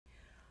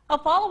A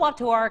follow-up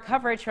to our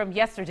coverage from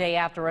yesterday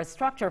after a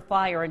structure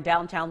fire in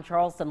downtown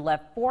Charleston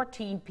left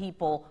 14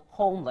 people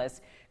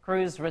homeless.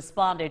 Crews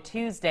responded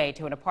Tuesday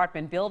to an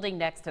apartment building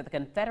next to the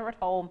Confederate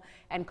Home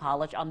and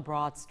College on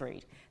Broad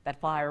Street.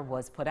 That fire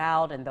was put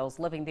out, and those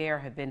living there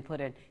have been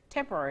put in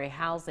temporary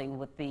housing,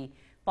 with the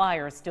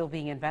fire still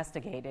being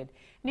investigated.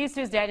 News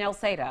 2's Danielle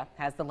Seda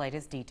has the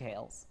latest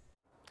details.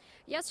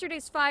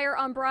 Yesterday's fire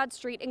on Broad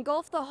Street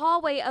engulfed the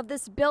hallway of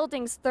this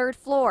building's third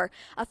floor.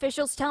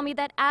 Officials tell me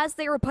that as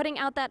they were putting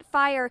out that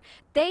fire,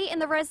 they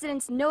and the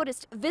residents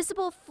noticed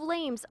visible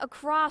flames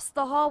across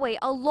the hallway,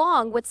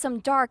 along with some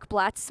dark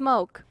black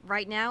smoke.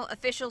 Right now,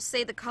 officials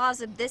say the cause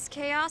of this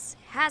chaos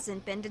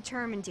hasn't been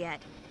determined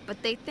yet,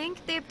 but they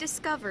think they've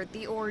discovered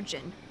the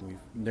origin. We've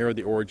narrowed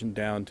the origin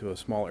down to a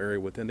small area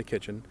within the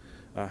kitchen.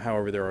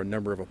 However, there are a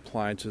number of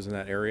appliances in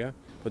that area.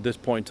 But at this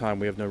point in time,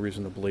 we have no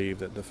reason to believe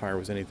that the fire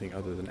was anything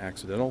other than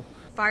accidental.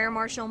 Fire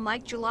Marshal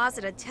Mike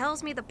Gelazita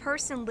tells me the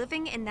person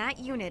living in that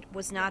unit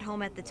was not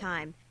home at the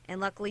time. And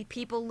luckily,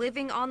 people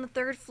living on the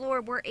third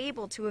floor were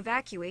able to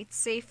evacuate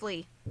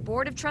safely.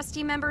 Board of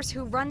Trustee members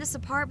who run this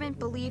apartment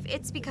believe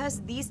it's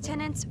because these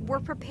tenants were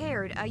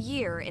prepared a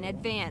year in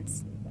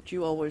advance.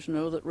 You always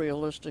know that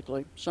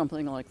realistically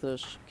something like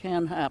this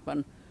can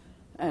happen.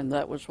 And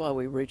that was why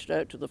we reached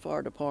out to the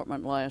fire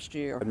department last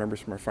year. Members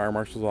from our fire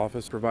marshal's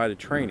office provided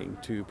training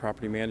to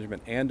property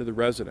management and to the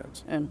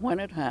residents. And when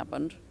it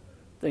happened,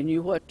 they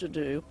knew what to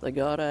do. They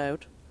got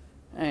out,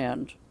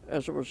 and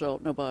as a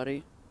result,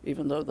 nobody,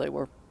 even though they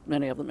were,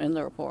 many of them in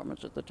their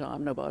apartments at the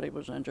time, nobody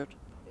was injured.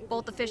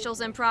 Both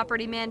officials and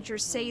property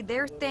managers say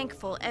they're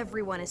thankful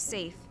everyone is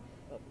safe.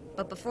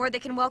 But before they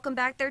can welcome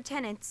back their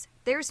tenants,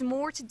 there's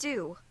more to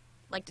do,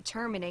 like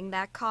determining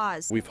that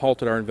cause. We've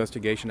halted our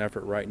investigation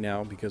effort right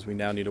now because we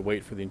now need to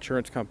wait for the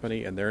insurance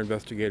company and their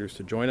investigators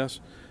to join us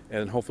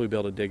and hopefully be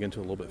able to dig into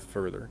a little bit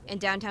further. In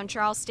downtown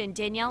Charleston,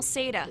 Danielle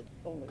Seda,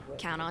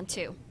 Count on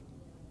 2.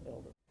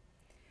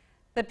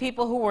 The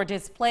people who were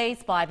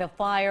displaced by the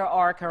fire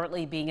are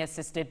currently being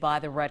assisted by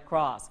the Red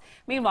Cross.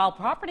 Meanwhile,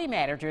 property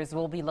managers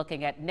will be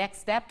looking at next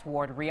step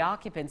toward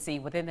reoccupancy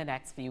within the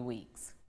next few weeks.